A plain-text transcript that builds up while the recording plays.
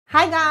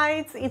Hi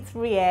guys, it's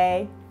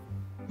Rie.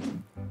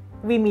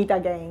 We meet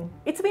again.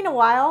 It's been a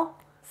while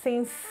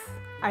since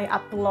I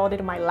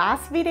uploaded my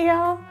last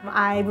video.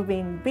 I've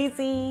been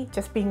busy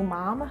just being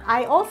mom.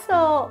 I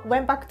also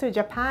went back to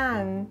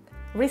Japan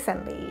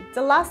recently.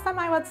 The last time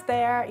I was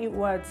there, it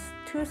was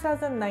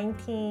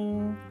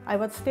 2019. I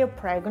was still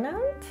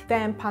pregnant.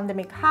 Then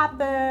pandemic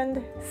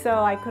happened,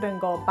 so I couldn't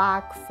go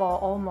back for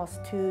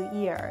almost 2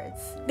 years.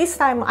 This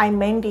time I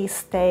mainly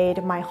stayed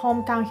in my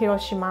hometown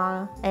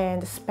Hiroshima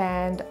and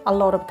spent a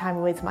lot of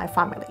time with my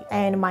family.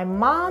 And my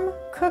mom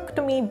cooked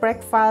me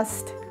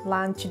breakfast,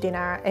 lunch,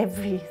 dinner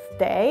every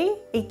day.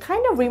 It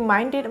kind of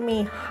reminded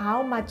me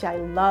how much I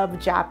love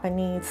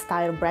Japanese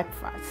style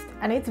breakfast.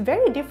 And it's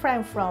very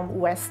different from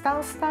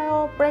Western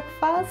style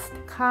breakfast.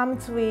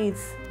 Comes with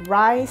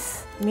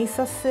rice,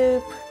 miso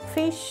soup,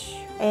 fish,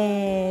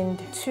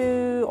 and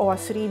 2 or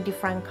 3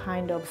 different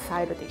kind of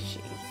side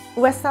dishes.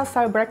 Western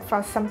style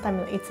breakfast,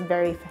 sometimes it's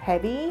very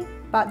heavy,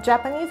 but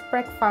Japanese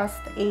breakfast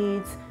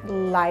is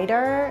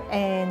lighter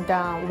and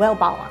well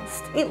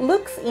balanced. It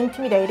looks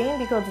intimidating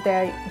because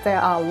there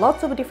are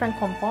lots of different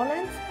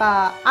components,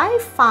 but I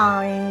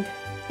find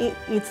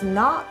it's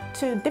not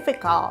too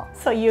difficult,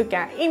 so you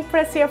can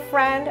impress your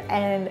friend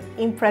and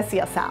impress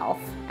yourself.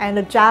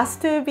 And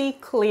just to be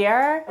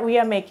clear, we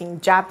are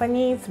making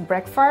Japanese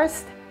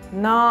breakfast,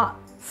 not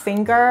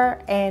singer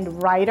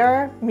and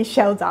writer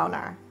Michelle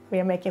Downer.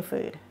 We are making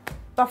food.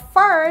 But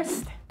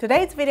first,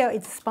 today's video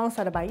is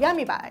sponsored by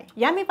YumiBuy.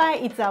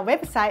 YumiBuy is a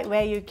website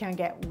where you can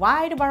get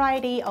wide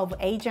variety of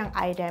Asian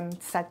items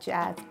such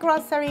as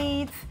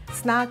groceries,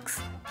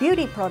 snacks,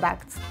 beauty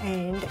products,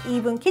 and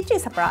even kitchen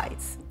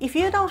supplies. If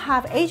you don't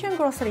have Asian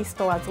grocery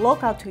stores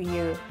local to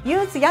you,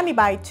 use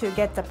YumiBuy to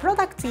get the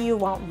products you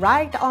want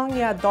right on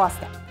your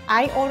doorstep.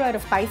 I ordered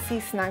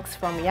spicy snacks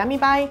from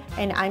YumiBuy,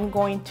 and I'm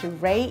going to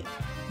rate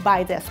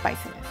by their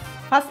spiciness.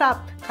 First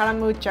up,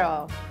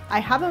 caramucho. I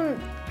haven't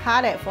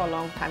had it for a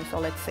long time, so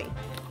let's see.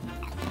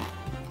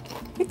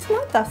 It's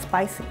not that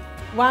spicy.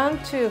 1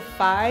 to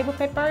 5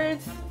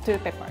 peppers, 2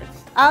 peppers.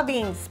 I'll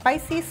be in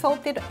spicy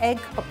salted egg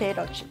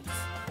potato chips.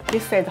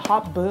 This says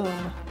hot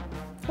boom.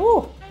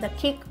 Ooh, the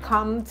kick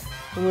comes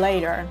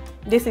later.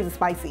 This is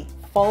spicy,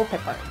 4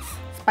 peppers.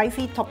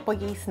 Spicy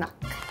tteokbokki snack.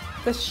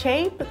 The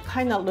shape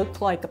kind of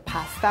looks like a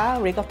pasta,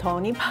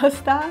 rigatoni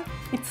pasta.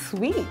 It's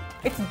sweet.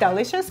 It's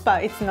delicious,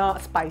 but it's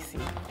not spicy.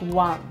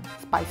 1,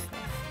 spiciness.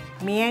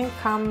 Mian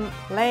Kam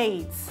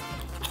Lays.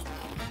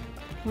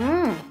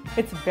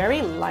 It's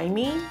very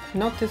limey,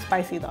 not too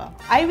spicy though.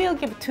 I will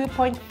give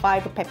 2.5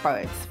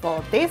 peppers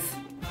for this.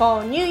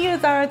 For new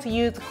users,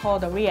 use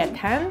code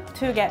RIE10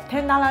 to get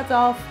 $10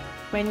 off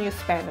when you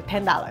spend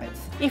 $10.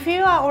 If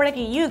you are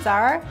already a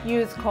user,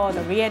 use code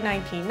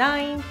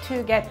RIE99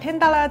 to get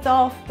 $10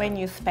 off when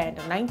you spend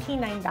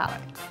 $99.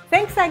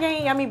 Thanks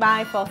again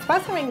YumiBuy for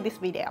sponsoring this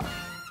video.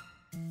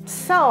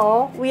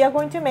 So, we are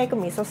going to make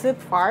miso soup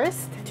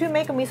first. To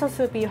make miso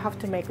soup, you have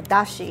to make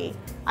dashi.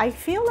 I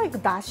feel like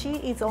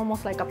dashi is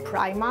almost like a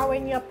primer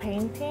when you're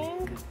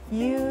painting.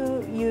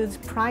 You use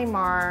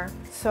primer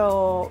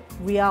so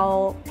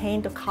real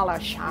paint color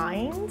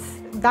shines.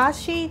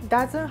 Dashi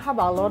doesn't have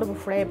a lot of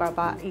flavor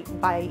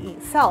by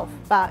itself,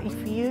 but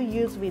if you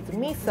use with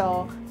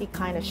miso, it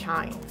kind of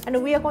shines.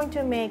 And we are going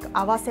to make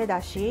awase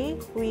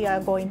dashi. We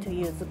are going to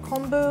use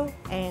kombu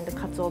and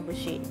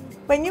katsuobushi.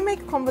 When you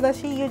make kombu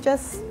dashi, you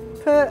just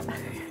put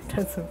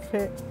doesn't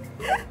fit.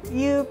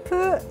 You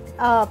put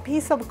a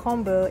piece of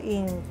kombu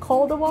in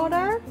cold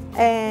water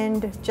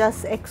and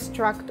just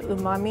extract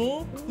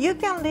umami. You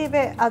can leave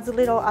it as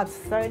little as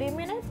 30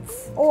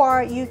 minutes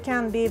or you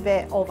can leave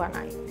it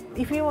overnight.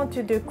 If you want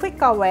to do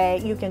quicker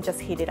way, you can just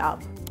heat it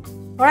up.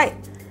 Alright,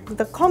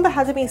 the kombu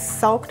has been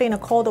soaked in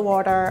cold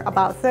water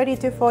about 30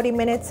 to 40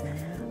 minutes.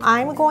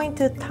 I'm going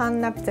to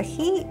turn up the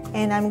heat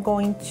and I'm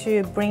going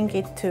to bring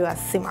it to a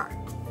simmer.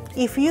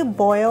 If you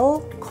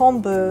boil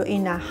kombu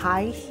in a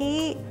high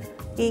heat,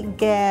 it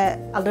gets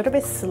a little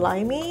bit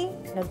slimy.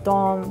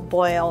 Don't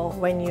boil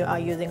when you are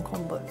using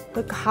kombu.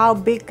 Look how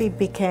big it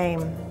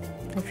became.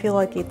 I feel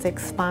like it's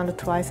expanded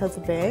twice as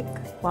big.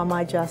 Or am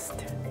I just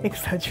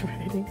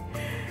exaggerating?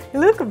 It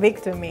looks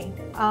big to me.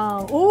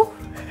 Ooh.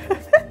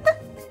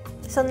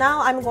 So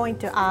now I'm going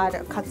to add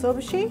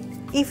katsuobushi.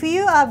 If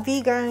you are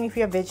vegan, if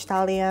you're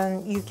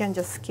vegetarian, you can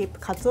just skip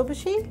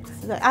katsuobushi.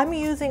 So I'm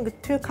using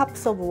 2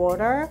 cups of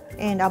water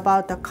and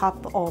about a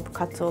cup of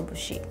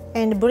katsuobushi.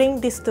 And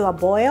bring this to a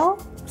boil.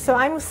 So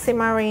I'm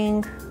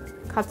simmering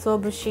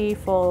katsuobushi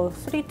for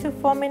 3 to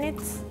 4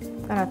 minutes.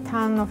 Gonna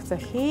turn off the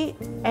heat.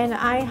 And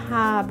I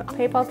have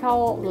paper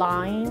towel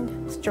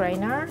lined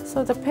strainer.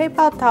 So the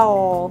paper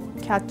towel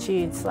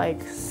catches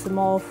like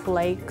small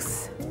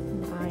flakes.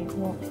 I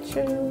want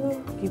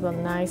to give a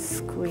nice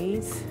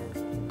squeeze.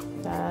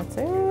 That's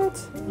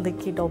it.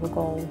 Liquid of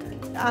gold.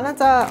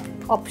 Another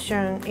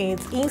option is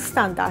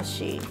instant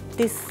dashi.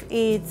 This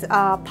is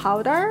a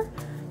powder,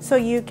 so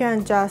you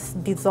can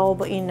just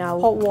dissolve in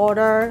hot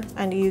water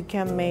and you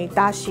can make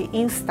dashi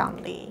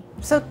instantly.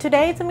 So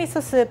today's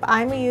miso soup,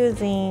 I'm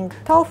using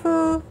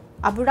tofu,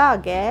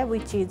 aburage,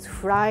 which is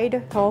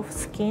fried tofu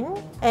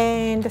skin,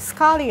 and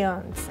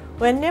scallions.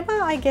 Whenever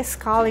I get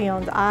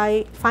scallions,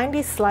 I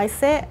finally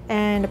slice it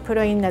and put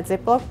it in a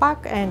Ziploc bag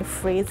and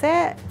freeze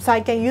it so I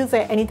can use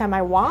it anytime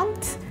I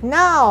want.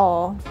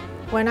 Now,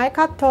 when I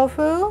cut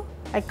tofu,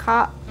 I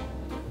cut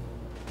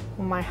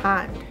with my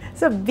hand.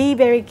 So be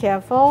very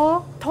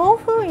careful.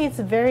 Tofu is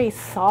very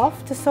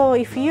soft, so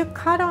if you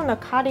cut on a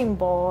cutting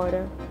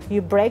board,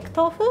 you break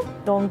tofu,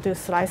 don't do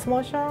slice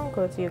motion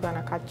because you're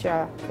gonna cut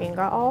your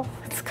finger off.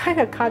 It's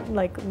kind of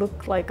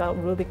look like a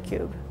Rubik's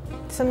Cube.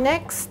 So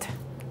next,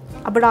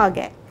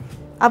 aburage.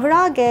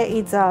 Aburage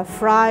is a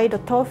fried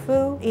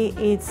tofu. It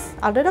is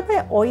a little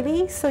bit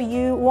oily, so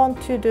you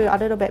want to do a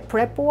little bit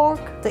prep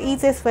work. The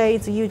easiest way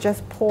is you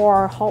just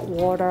pour hot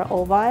water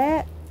over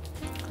it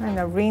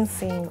and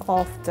rinsing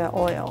off the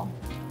oil.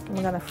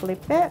 I'm gonna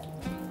flip it.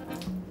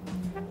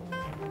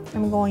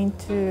 I'm going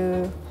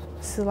to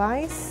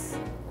slice,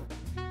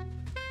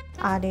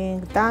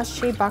 adding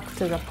dashi back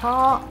to the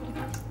pot,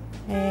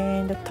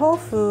 and the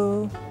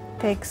tofu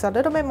takes a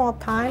little bit more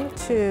time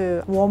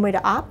to warm it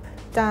up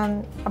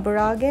than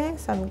aburage,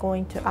 so I'm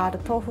going to add the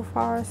tofu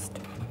first.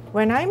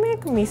 When I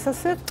make miso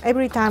soup,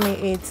 every time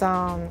it's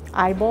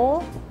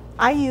eyeball,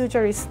 I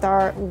usually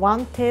start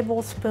 1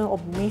 tablespoon of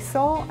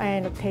miso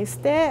and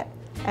taste it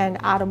and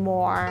add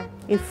more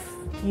if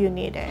you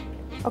need it.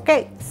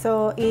 Okay,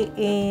 so it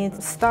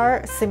is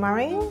start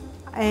simmering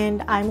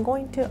and I'm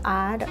going to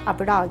add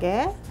aburage.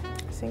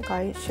 I think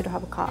I should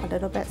have cut a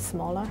little bit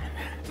smaller.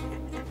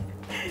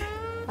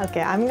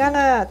 Okay, I'm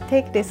gonna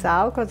take this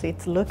out because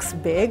it looks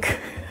big.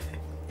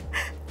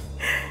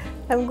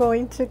 I'm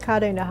going to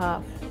cut it in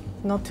half.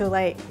 Not too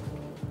late.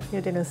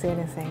 You didn't see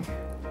anything.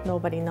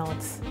 Nobody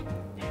knows.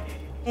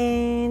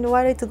 And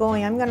while it's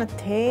going, I'm gonna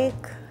take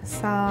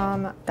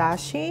some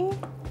dashi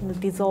and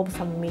dissolve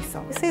some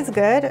miso. This is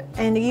good,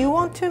 and you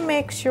want to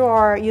make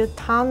sure you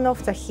turn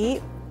off the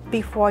heat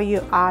before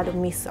you add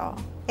miso.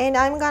 And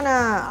I'm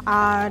gonna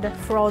add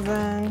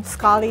frozen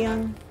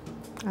scallion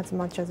as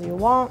much as you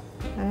want,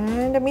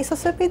 and the miso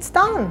soup is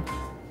done.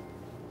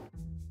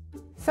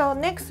 So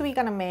next we're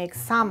gonna make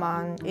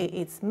salmon.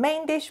 It's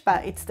main dish,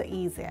 but it's the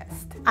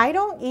easiest. I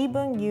don't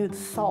even use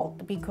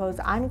salt because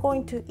I'm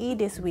going to eat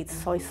this with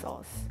soy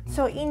sauce.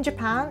 So in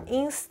Japan,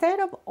 instead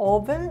of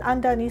oven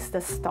underneath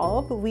the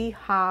stove, we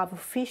have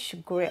fish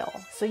grill.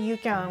 So you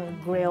can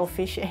grill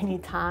fish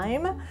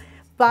anytime.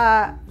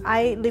 But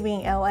I live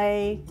in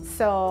LA,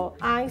 so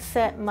I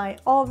set my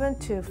oven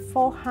to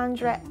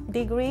 400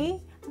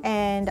 degrees.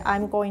 And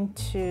I'm going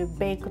to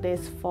bake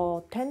this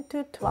for 10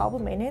 to 12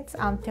 minutes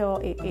until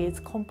it is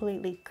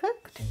completely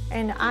cooked.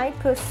 And I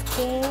put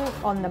skin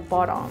on the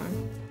bottom.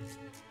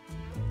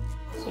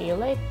 See you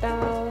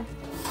later.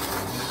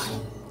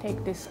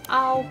 Take this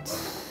out.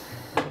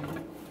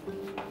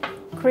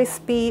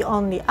 Crispy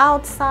on the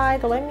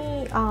outside. Let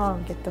me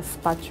get the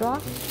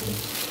spatula.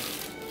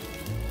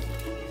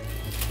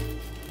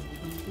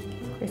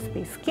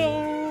 Crispy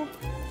skin.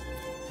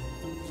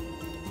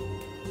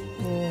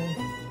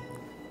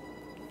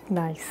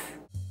 Nice.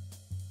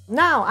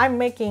 Now I'm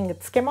making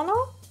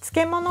tsukemono.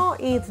 Tsukemono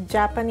is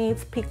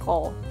Japanese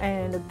pickle,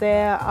 and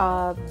there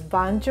are a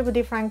bunch of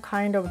different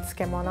kinds of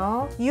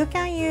tsukemono. You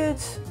can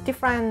use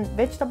different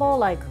vegetables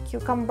like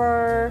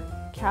cucumber,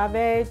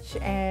 cabbage,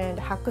 and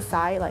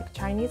hakusai, like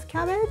Chinese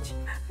cabbage.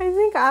 I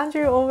think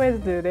Andrew always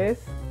do this.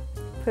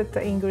 Put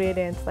the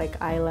ingredients like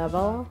eye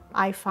level.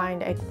 I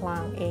find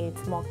eggplant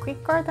is more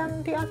quicker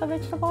than the other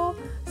vegetable,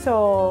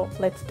 so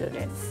let's do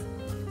this.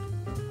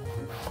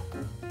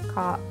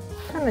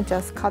 And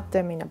just cut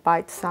them in a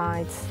bite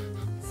size.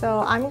 So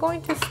I'm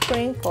going to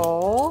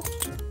sprinkle.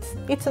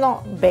 It's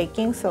not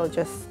baking, so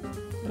just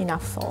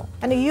enough salt.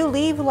 And you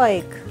leave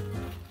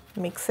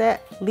mix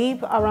it,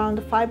 leave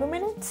around 5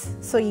 minutes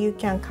so you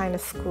can kind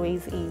of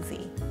squeeze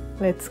easy.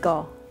 Let's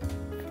go.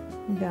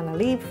 I'm gonna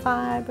leave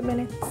 5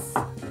 minutes.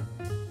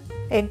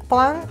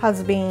 Eggplant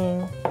has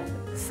been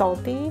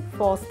salty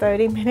for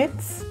 30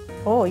 minutes.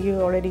 Oh, you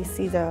already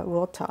see the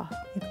water,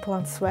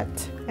 eggplant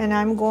sweat. And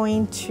I'm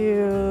going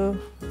to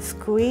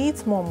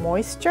squeeze more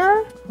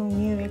moisture.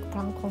 New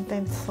eggplant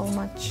contains so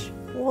much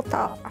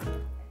water.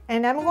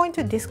 And I'm going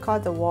to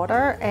discard the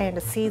water and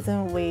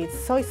season with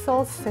soy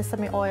sauce,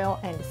 sesame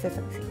oil, and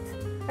sesame seeds.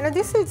 And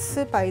this is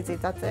super easy,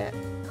 that's it.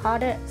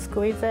 Cut it,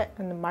 squeeze it,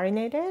 and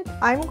marinate it.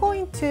 I'm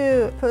going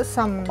to put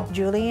some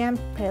julienne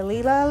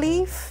perilla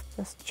leaf.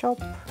 Just chop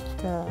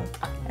the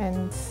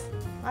ends.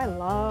 I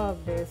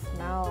love this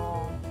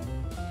smell.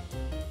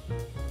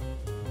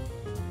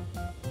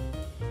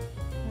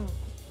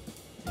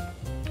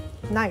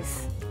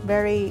 Nice,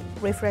 very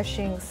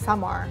refreshing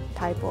summer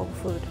type of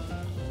food.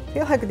 I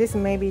feel like this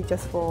may be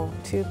just for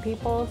 2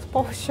 people's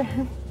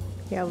portion.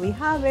 Here we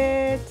have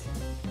it.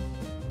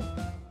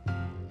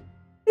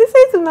 This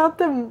is not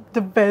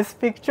the best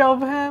picture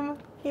of him.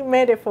 He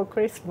made it for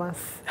Christmas.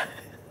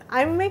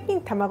 I'm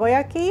making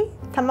tamagoyaki.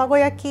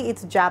 Tamagoyaki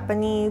is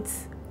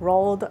Japanese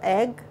rolled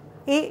egg.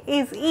 It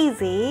is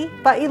easy,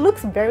 but it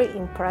looks very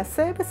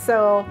impressive.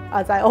 So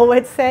as I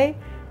always say,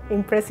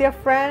 impress your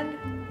friend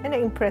and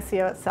impress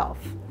yourself.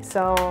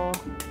 So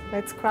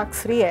let's crack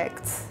 3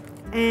 eggs.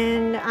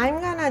 And I'm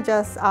gonna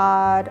just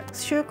add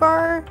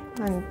sugar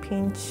and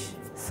pinch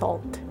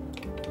salt.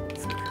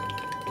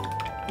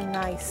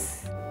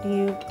 Nice.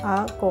 You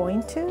are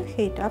going to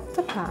heat up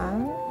the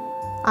pan.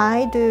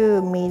 I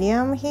do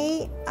medium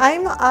heat.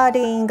 I'm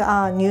adding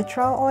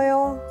neutral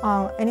oil.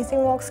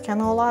 Anything works,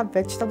 canola,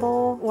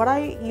 vegetable. What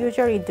I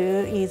usually do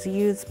is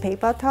use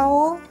paper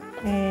towel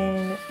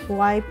and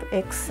wipe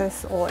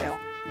excess oil.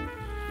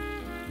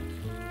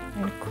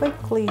 And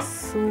quickly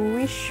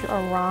swish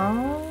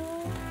around.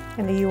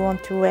 And you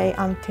want to wait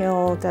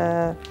until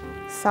the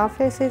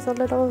surface is a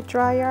little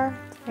drier.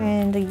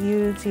 And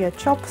use your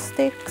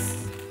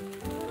chopsticks.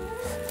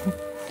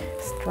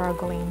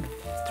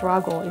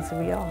 Struggle is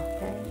real.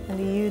 Okay? And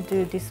you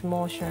do this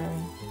motion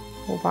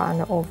over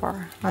and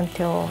over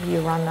until you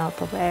run out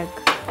of egg.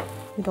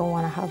 You don't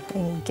want to have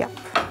any gap.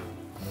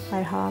 I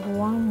have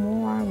one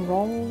more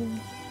roll.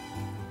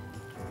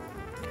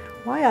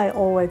 Why I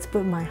always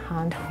put my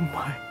hand on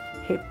my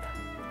hip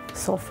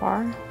so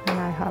far, and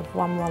I have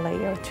one more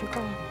layer to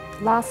go.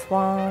 Last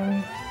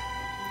one.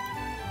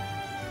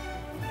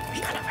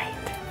 We're gonna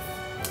wait.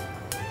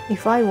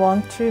 If I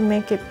want to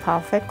make it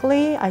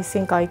perfectly, I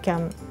think I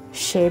can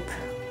shape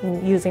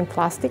using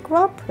plastic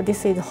wrap.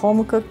 This is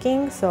home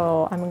cooking,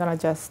 so I'm gonna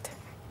just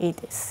eat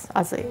this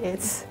as it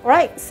is.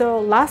 Alright, so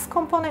last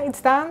component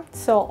is done.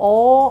 So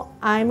all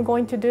I'm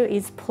going to do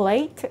is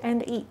plate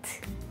and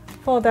eat.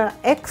 For the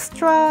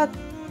extra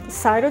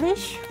side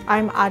dish,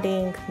 I'm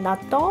adding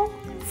natto,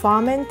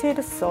 fermented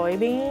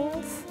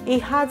soybeans.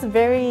 It has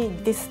very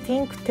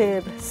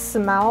distinctive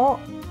smell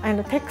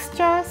and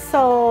texture,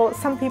 so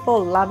some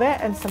people love it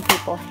and some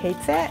people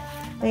hate it.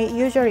 It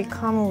usually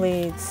comes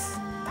with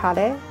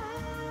tare,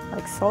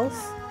 like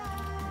sauce,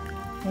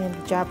 and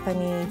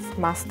Japanese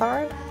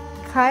mustard.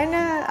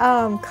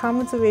 Kinda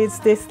comes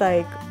with this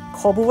like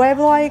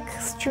cobweb-like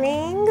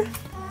string.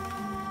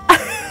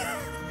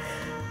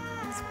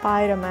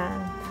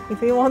 Spider-Man.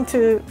 If you want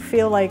to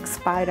feel like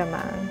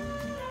Spider-Man,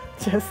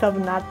 just have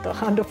natto,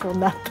 handful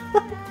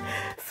natto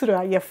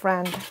through your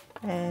friend.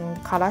 And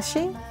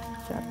karashi,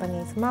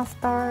 Japanese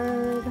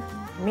mustard.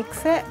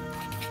 Mix it.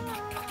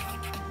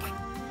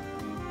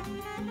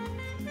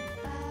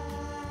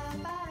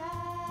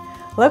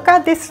 Look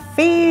at this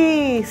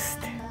feast!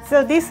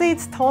 So this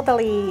is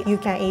totally you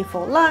can eat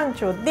for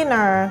lunch or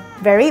dinner.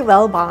 Very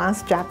well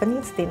balanced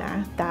Japanese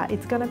dinner. That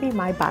is gonna be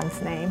my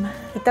band's name.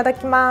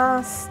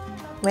 Itadakimasu.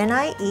 When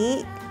I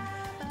eat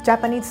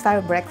Japanese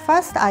style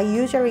breakfast, I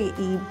usually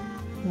eat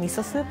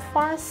miso soup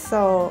first.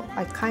 So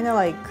I kind of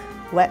like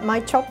wet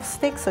my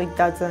chopsticks so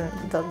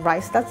the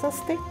rice doesn't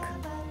stick.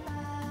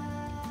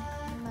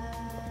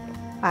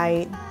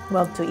 I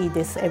love to eat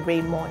this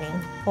every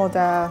morning. For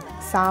the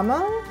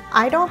salmon,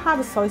 I don't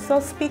have soy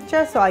sauce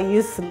pitcher, so I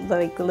use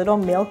like a little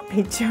milk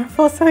pitcher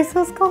for soy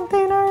sauce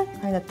container.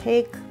 I'm gonna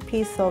take a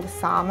piece of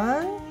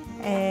salmon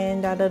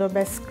and a little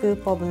bit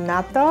scoop of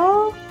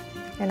natto,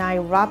 and I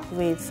wrap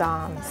with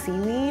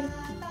seaweed.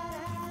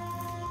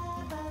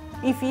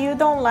 If you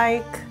don't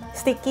like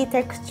sticky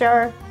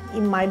texture,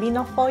 it might be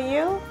not for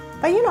you,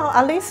 but you know,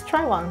 at least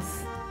try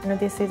once. And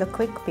this is a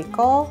quick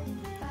pickle.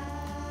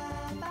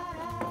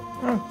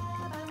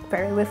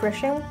 Very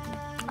refreshing.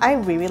 I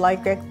really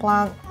like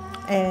eggplant,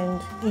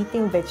 and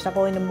eating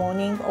vegetable in the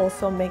morning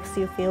also makes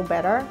you feel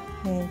better.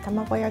 And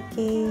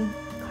tamagoyaki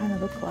kind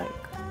of look like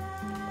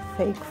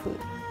fake food.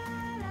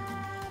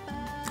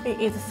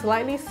 It is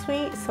slightly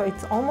sweet, so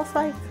it's almost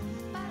like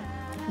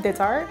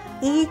dessert.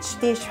 Each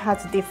dish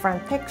has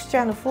different texture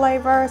and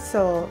flavor,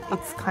 so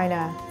it's kind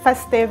of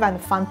festive and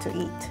fun to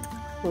eat.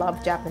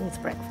 Love Japanese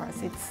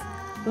breakfast. It's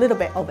a little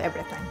bit of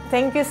everything.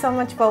 Thank you so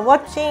much for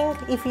watching.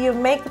 If you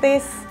make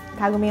this,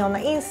 tag me on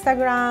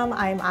Instagram.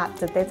 I'm at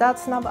the Dessert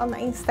Snob on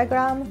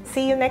Instagram.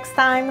 See you next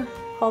time.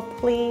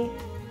 Hopefully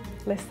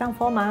less than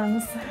 4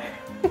 months.